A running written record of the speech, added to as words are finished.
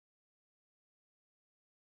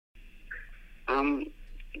Um,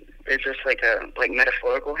 is this like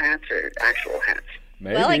metaphorical hats or actual hats?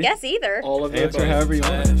 Maybe. Well, I guess either. All of the Answer above. however you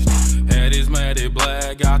want. Head is matted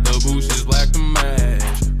black, got the bushes black to match.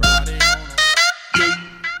 Riding on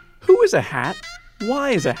Who is a hat?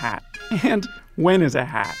 Why is a hat? And when is a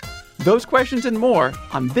hat? Those questions and more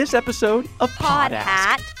on this episode of Pod Ask.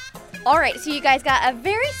 Hat. All right, so you guys got a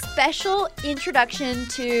very special introduction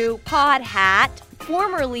to Pod Hat,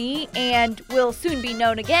 formerly and will soon be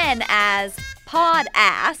known again as Pod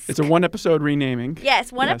Ask. It's a one-episode renaming.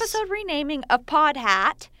 Yes, one episode renaming of Pod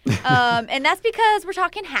Hat. And that's because we're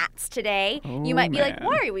talking hats today. Oh, You might be like, man.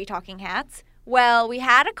 why are we talking hats? Well, we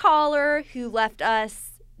had a caller who left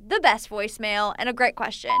us the best voicemail and a great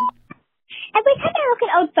question. Every time I look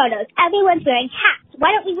at old photos, everyone's wearing hats.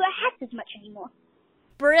 Why don't we wear hats as much anymore?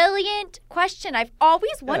 Brilliant question. I've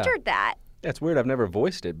always wondered that. That's weird. I've never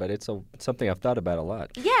voiced it, but it's something I've thought about a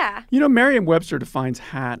lot. Yeah. You know, Merriam-Webster defines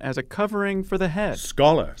hat as a covering for the head.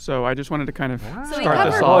 Scholar. So I just wanted to kind of So we start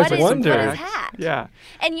covered this off what with is, some what is facts. hat. Yeah.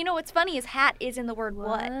 And you know what's funny is hat is in the word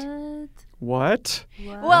what. What?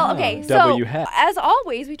 Well, okay, so W hat. as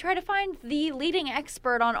always, we try to find the leading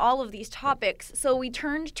expert on all of these topics. So we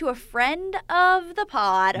turned to a friend of the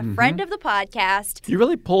pod, a friend of the podcast. You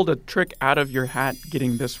really pulled a trick out of your hat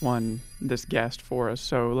getting this guest for us.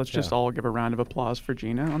 So let's just all give a round of applause for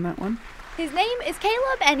Gina on that one. His name is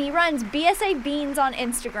Caleb, and he runs BSA Beans on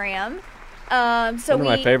Instagram. One of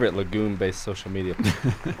my favorite legume-based social media.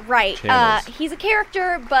 Right. channels. He's a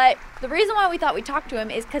character, but the reason why we thought we'd talk to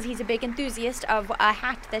him is because he's a big enthusiast of a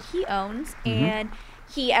hat that he owns, and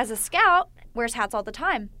he, as a scout, wears hats all the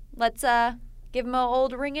time. Let's give him an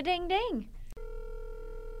old ring-a-ding-ding.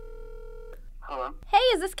 Hello? Hey,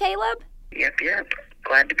 is this Caleb? Yep.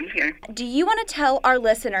 Glad to be here. Do you want to tell our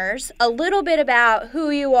listeners a little bit about who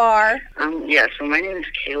you are? Yeah, so my name is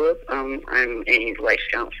Caleb. I'm a Life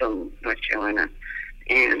Scout from North Carolina,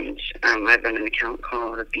 and I've run an account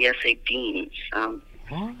called BSA Beans.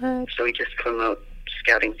 So we just promote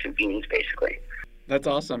scouting through beans, basically. That's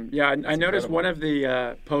awesome. Yeah, I noticed one of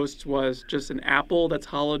the posts was just an apple that's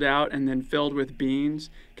hollowed out and then filled with beans.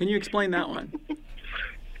 Can you explain that one?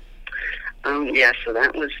 Yeah, so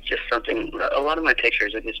that was just something, a lot of my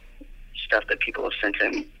pictures are just stuff that people have sent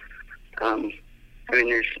in.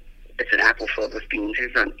 It's an apple filled with beans.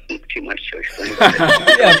 There's not too much to explain about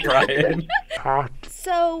it. Yeah, Brian.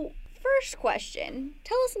 So, first question.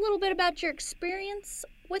 Tell us a little bit about your experience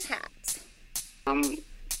with hats. Is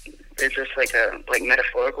this like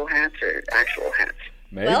metaphorical hats or actual hats?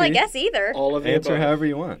 Maybe. Well, I guess either. All of the Answer above. however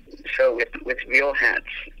you want. So with real hats,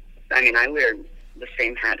 I wear the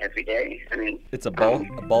same hat every day. It's a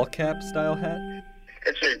ball cap style hat?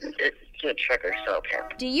 It's a trucker style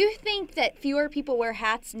cap. Do you think that fewer people wear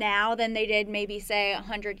hats now than they did maybe, say,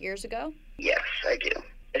 100 years ago? Yes, I do.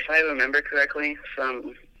 If I remember correctly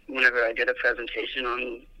from whenever I did a presentation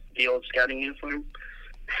on the old scouting uniform,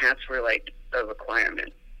 hats were like a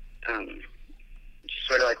requirement.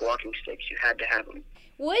 Sort of like walking sticks. You had to have them.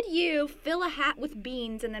 Would you fill a hat with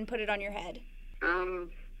beans and then put it on your head?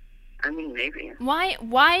 Maybe. Why?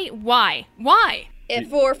 If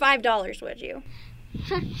for $5, would you?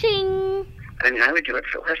 I would do it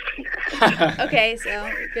for less than that. Okay, so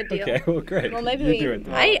good deal. Okay, well, great. Well, maybe You're we. doing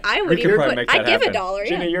that. I We would could even probably put. make I'd that give happen. $1.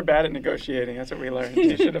 Gina, Yeah. you're bad at negotiating. That's what we learned.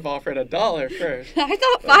 You should have offered $1 first. I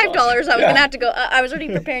thought $5. I was gonna have to go. I was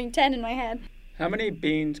already preparing 10 in my head. How many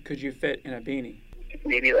beans could you fit in a beanie?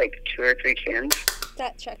 Maybe like 2 or 3 cans.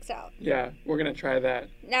 That checks out. Yeah, we're going to try that.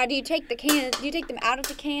 Now, do you take them out of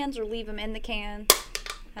the cans or leave them in the cans?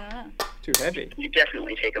 I don't know. Too heavy. You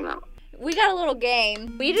definitely take them out. We got a little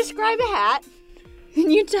game. We describe a hat,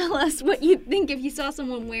 and you tell us what you think if you saw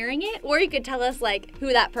someone wearing it, or you could tell us,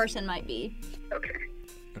 who that person might be. Okay.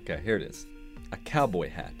 Okay, here it is. A cowboy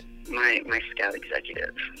hat. My scout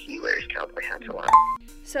executive, he wears cowboy hats a lot.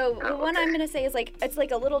 So the one I'm going to say is, it's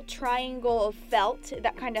like a little triangle of felt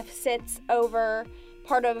that kind of sits over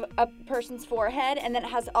part of a person's forehead, and then it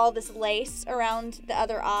has all this lace around the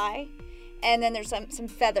other eye, and then there's some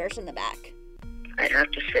feathers in the back. I'd have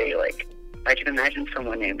to say, I can imagine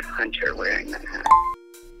someone named Hunter wearing that hat.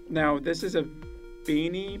 Now, this is a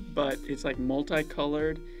beanie, but it's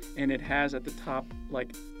multicolored, and it has at the top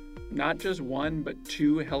not just one, but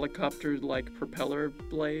 2 helicopter-like propeller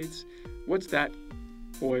blades. What's that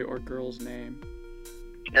boy or girl's name?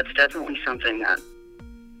 That's definitely something that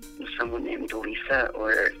someone named Lisa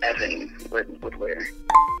or Evan would wear.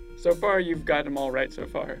 So far, you've got them all right so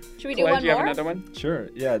far. Should we do Clyde, one do you have more? another one? Sure.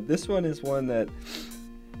 Yeah, this one is one that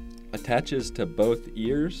attaches to both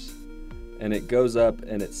ears, and it goes up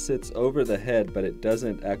and it sits over the head, but it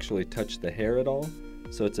doesn't actually touch the hair at all.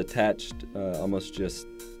 So it's attached almost just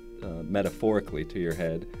metaphorically to your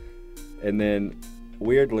head. And then,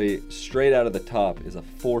 weirdly, straight out of the top is a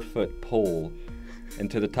 4-foot pole. And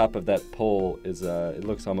to the top of that pole is it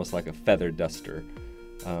looks almost like a feather duster.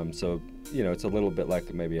 So, it's a little bit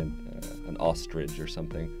like maybe an ostrich or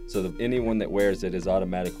something. So anyone that wears it is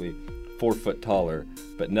automatically 4 foot taller,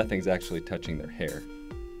 but nothing's actually touching their hair.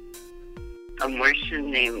 A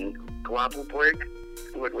Martian named Globbleborg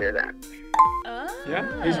would wear that. Oh.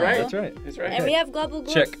 Yeah, he's right. That's right. He's right. And we have Global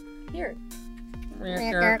Check. Here.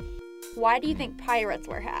 Why do you think pirates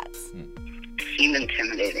wear hats? Seem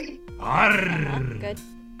intimidating. Good.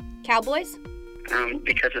 Cowboys?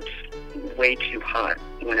 Because it's way too hot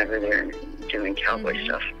whenever they're doing cowboy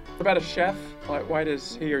stuff. What about a chef? Why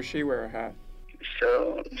does he or she wear a hat?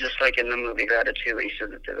 So, just like in the movie Ratatouille, so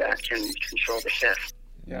that the rat can control the chef.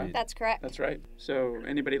 Yeah, That's correct. that's right. So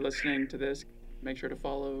anybody listening to this, make sure to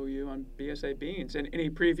follow you on BSA Beans. And any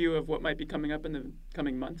preview of what might be coming up in the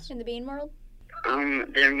coming months? In the bean world?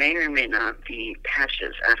 There may or may not be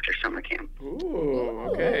patches after summer camp. Ooh,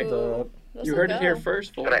 okay. Ooh. Those You will heard it here go.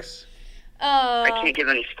 first, folks. I can't give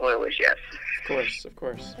any spoilers yet. Of course, of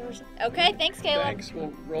course. Okay, thanks, Caleb. Thanks.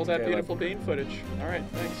 We'll roll that Caleb. beautiful bean footage. All right,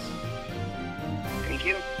 thanks. Thank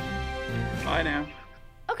you. Bye now.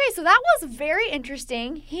 Okay, so that was very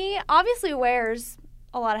interesting. He obviously wears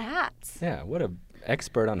a lot of hats. Yeah, what an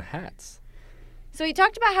expert on hats. So he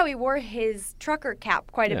talked about how he wore his trucker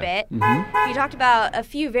cap quite a Yeah. bit. He talked about a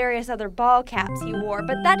few various other ball caps he wore,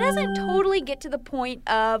 but that doesn't totally get to the point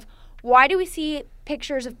of why do we see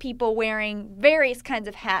pictures of people wearing various kinds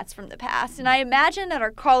of hats from the past? And I imagine that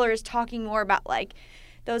our caller is talking more about like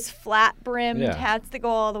those flat-brimmed Yeah. hats that go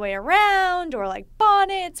all the way around, or like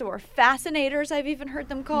bonnets, or fascinators, I've even heard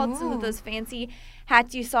them called. Some of those fancy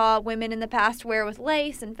hats you saw women in the past wear with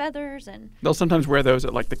lace and feathers and They'll sometimes wear those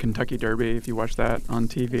at like the Kentucky Derby if you watch that on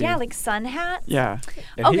TV. yeah, like sun hats. Yeah.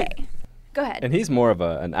 And Okay, go ahead. And he's more of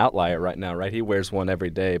an outlier right now, right? He wears one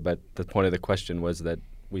every day, but the point of the question was that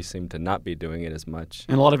we seem to not be doing it as much.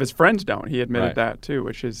 And a lot of his friends don't. He admitted Right. that too,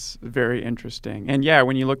 which is very interesting. And yeah,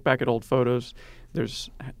 when you look back at old photos, there's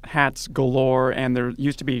hats galore, and there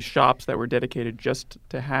used to be shops that were dedicated just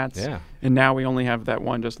to hats. Yeah. And now we only have that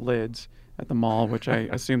one, just Lids, at the mall, which I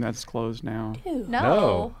assume that's closed now.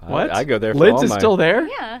 No. What? I go there for Lids all is my... still there?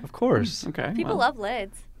 Yeah. Of course. Okay. People well. love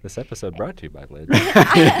lids. This episode brought to you by Lids.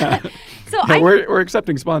 So Yeah, we're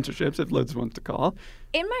accepting sponsorships if Lids wants to call.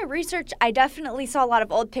 in my research, I definitely saw a lot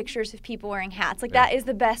of old pictures of people wearing hats. Like, that is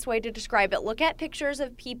the best way to describe it. Look at pictures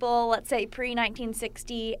of people, let's say,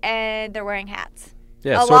 pre-1960, and they're wearing hats.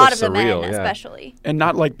 Yeah, a sort lot of of the men, surreal, yeah. especially. And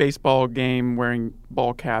not like baseball game wearing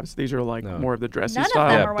ball caps. These are like No. more of the dressy None style. of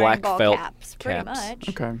them Yeah, are wearing black ball felt caps, pretty caps. much.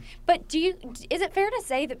 Okay. But is it fair to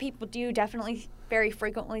say that people do definitely very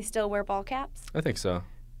frequently still wear ball caps? I think so.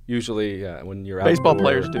 Usually, when you're Baseball outdoor,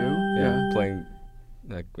 players do. Yeah, Yeah. playing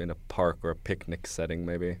like in a park or a picnic setting,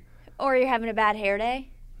 maybe. Or you're having a bad hair day?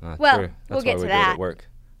 Well, Well, true. we'll That's get why to we do it that. at work.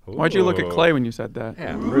 Why'd you look at Ooh. Clay when you said that?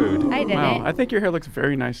 Yeah, rude. I didn't. Wow, I think your hair looks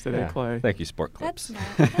very nice today, Yeah. Clay. Thank you, Sport Clips.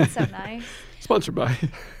 That's nice. That's so nice. Sponsored by.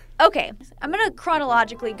 Okay, I'm going to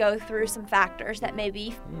chronologically go through some factors that maybe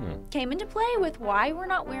Hmm. came into play with why we're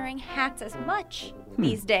not wearing hats as much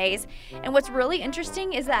these days. And what's really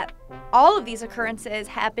interesting is that all of these occurrences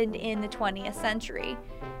happened in the 20th century.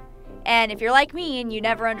 And if you're like me and you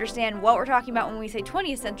never understand what we're talking about when we say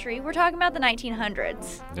 20th century, we're talking about the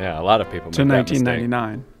 1900s Yeah, a lot of people to make that mistake.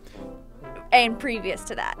 1999. and previous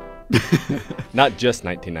to that. Not just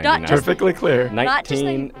 1999. Not just- Perfectly clear. Not just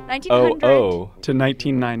like 1900. 1900. To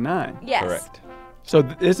 1999. Yes. Correct. So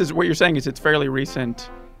this is what you're saying is it's fairly recent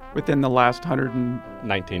within the last 120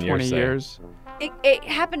 19 years. say. years. It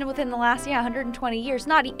happened within the last 120 years.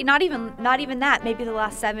 Not even that. Maybe the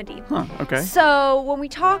last 70. Huh, okay. So when we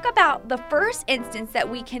talk about the first instance that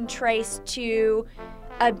we can trace to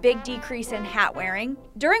a big decrease in hat wearing,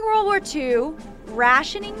 during World War II,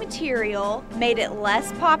 rationing material made it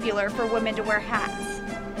less popular for women to wear hats.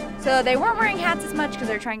 So they weren't wearing hats as much because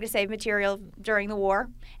they were trying to save material during the war.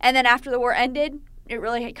 And then after the war ended, it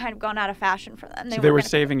really had kind of gone out of fashion for them. So they were weren't gonna-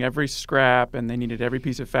 saving every scrap and they needed every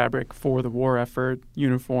piece of fabric for the war effort,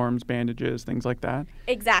 uniforms, bandages, things like that.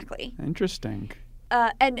 Exactly. Interesting.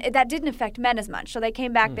 And that didn't affect men as much. So they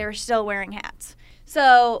came back, they were still wearing hats.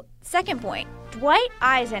 So, second point, Dwight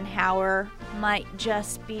Eisenhower might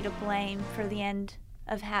just be to blame for the end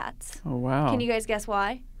of hats. Oh, wow. Can you guys guess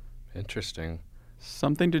why? Interesting.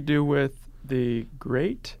 Something to do with the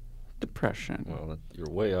Great Depression. Well, you're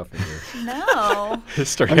way off in your No.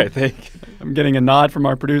 history, I think. I'm getting a nod from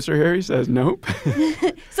our producer here. He says nope.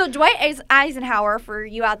 So Dwight Eisenhower, for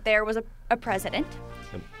you out there, was a president.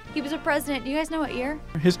 He was a president. Do you guys know what year?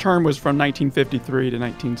 His term was from 1953 to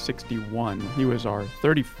 1961. He was our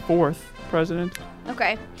 34th president.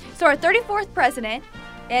 Okay. So our 34th president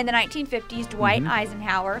in the 1950s, Dwight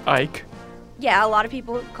Eisenhower. Ike. Yeah, a lot of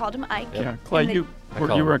people called him Ike. Yeah, Clay, And you I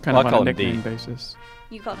call were him- kind well, I of call on a him D. nickname basis.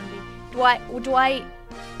 You called him D. Dwight.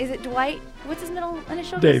 Is it Dwight? What's his middle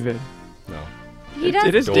initial? David. No. He does.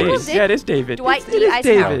 It is Doris. David. Did- Yeah, it is David. Dwight It D. is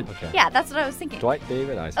Eisenhower. David. Oh, okay. Yeah, that's what I was thinking. Dwight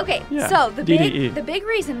David Eisenhower. Okay, Yeah. so the DDE. big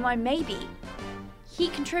reason why maybe he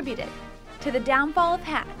contributed to the downfall of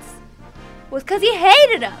hats was because he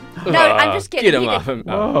hated them. No, I'm just kidding. Get him He off didn't.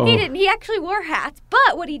 him. Whoa. He didn't. He actually wore hats.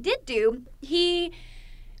 But what he did do, he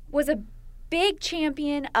was a big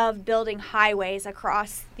champion of building highways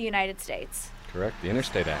across the United States. Correct. The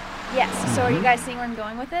Interstate Act. Yes. So are you guys seeing where I'm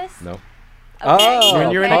going with this? No. Okay. Oh,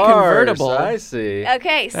 When you're in a cars, convertible. I see.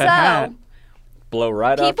 Okay, so hat. Blow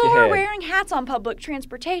right off people your were head. wearing hats on public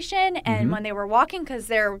transportation and when they were walking because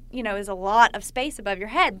there, is a lot of space above your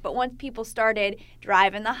head. But once people started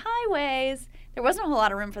driving the highways, there wasn't a whole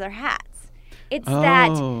lot of room for their hats. It's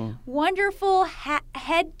that Oh. wonderful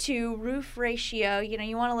head to roof ratio.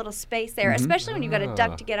 You want a little space there, especially when you've got a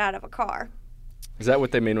duck to get out of a car. Is that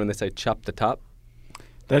what they mean when they say chop the top?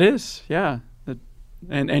 That is, yeah.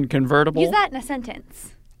 And convertible. Use that in a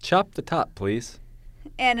sentence. Chop the top, please.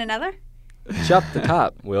 And another. Chop the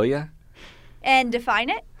top, will ya? And define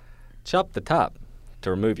it. Chop the top to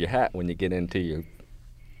remove your hat when you get into your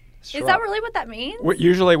Is that really what that means?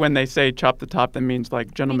 Usually when they say chop the top, that means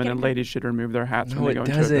like gentlemen Make it- and ladies should remove their hats No, when it they go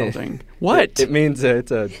into a doesn't. building. What? It means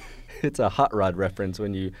it's a hot rod reference.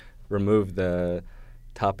 When you remove the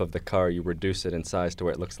top of the car, you reduce it in size to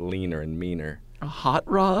where it looks leaner and meaner. A hot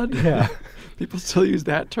rod? Yeah. People still use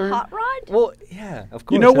that term? Hot rod? Well, yeah, of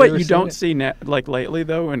course. You know Have what ever you seen don't it? see like lately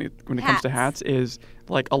though when it comes to hats is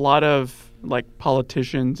like a lot of like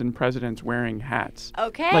politicians and presidents wearing hats.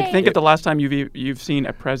 Okay. Like think of the last time you've seen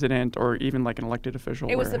a president or even like an elected official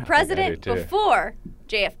It was wear the a hat. president too. before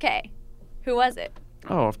JFK. Who was it?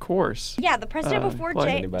 Oh, of course. Yeah, the president before Does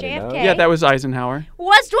anybody know? JFK. Yeah, that was Eisenhower.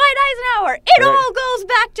 was Dwight Eisenhower. It Right. all goes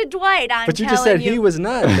back to Dwight. But you just said he was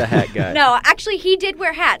not the hat guy. No, actually, he did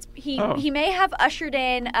wear hats. He Oh. he may have ushered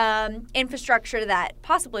in infrastructure that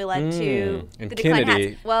possibly led to and the decline of Kennedy-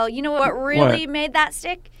 hats. Well, you know what really made that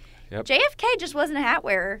stick? Yep. JFK just wasn't a hat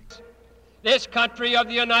wearer. This country of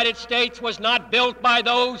the United States was not built by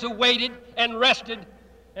those who waited and rested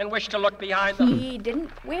and wished to look behind them. He didn't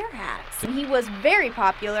wear hats. And he was very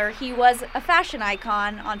popular. He was a fashion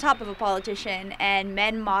icon on top of a politician, and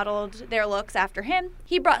men modeled their looks after him.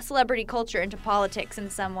 He brought celebrity culture into politics in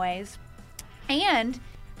some ways. And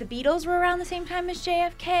the Beatles were around the same time as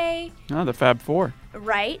JFK, Oh, the Fab Four.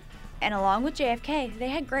 right? And along with JFK, they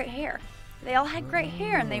had great hair. They all had great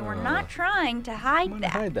hair, and they were not trying to I'm hide gonna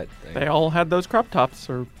that. hide that thing. They all had those crop tops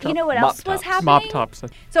or You know what Mop else was tops. happening? mop tops.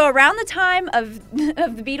 So around the time of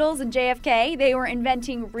the Beatles and JFK, they were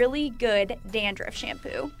inventing really good dandruff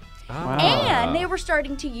shampoo. Ah. And they were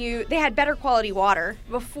starting to use, they had better quality water.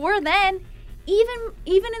 Before then, even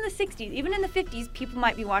in the 60s, even in the 50s, people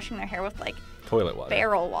might be washing their hair with like Toilet water.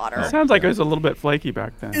 barrel water. It sounds like it was a little bit flaky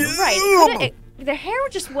back then. Right. The hair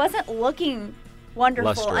just wasn't looking wonderful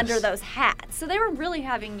Lustrous. under those hats. So they were really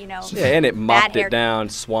having, Yeah, and it mopped hair. it down,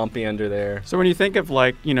 swampy under there. So when you think of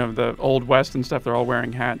like, the Old West and stuff, they're all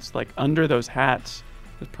wearing hats. Like under those hats,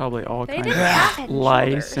 there's probably all They kinds didn't of have head and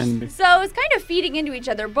lice shoulders. and So it was kind of feeding into each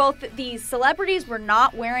other. Both these celebrities were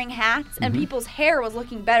not wearing hats, and people's hair was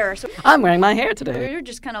looking better. So I'm wearing my hair today. we were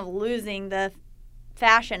just kind of losing the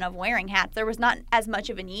fashion of wearing hats. There was not as much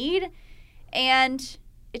of a need, and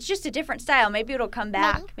it's just a different style. Maybe it'll come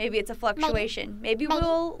back. Maybe it's a fluctuation. Maybe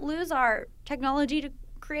we'll lose our technology to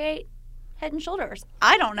create Head and Shoulders.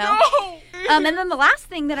 I don't know. And then the last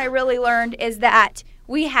thing that I really learned is that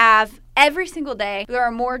we have every single day, there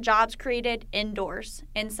are more jobs created indoors,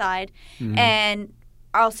 inside, and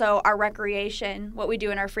also our recreation, what we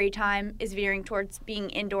do in our free time, is veering towards being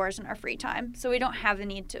indoors in our free time. So we don't have the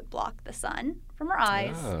need to block the sun from our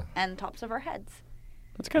eyes Ah. and the tops of our heads.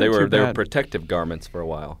 that's kind They of were too they were bad. protective garments for a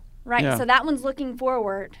while. Right, Yeah. so that one's looking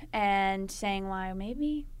forward and saying, why,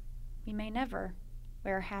 maybe we may never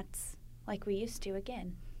wear hats like we used to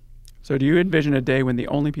again. So do you envision a day when the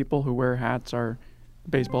only people who wear hats are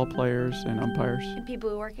baseball players and umpires? And people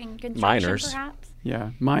who work in construction, Minors. perhaps.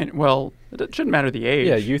 Yeah, mine. Well, it shouldn't matter the age.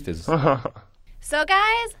 Yeah, youth is. So,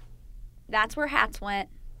 guys, that's where hats went.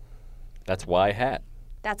 That's why hat.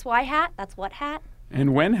 That's why hat. That's what hat.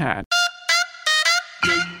 And when hat.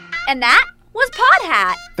 And that was Pod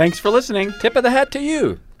Hat. Thanks for listening. Tip of the hat to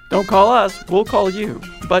you. Don't call us. We'll call you.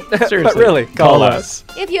 But seriously, But really, call us.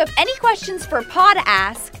 If you have any questions for Pod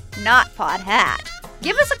Ask, not Pod Hat,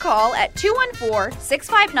 Give us a call at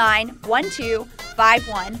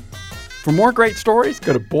 214-659-1251. For more great stories,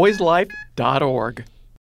 go to boyslife.org.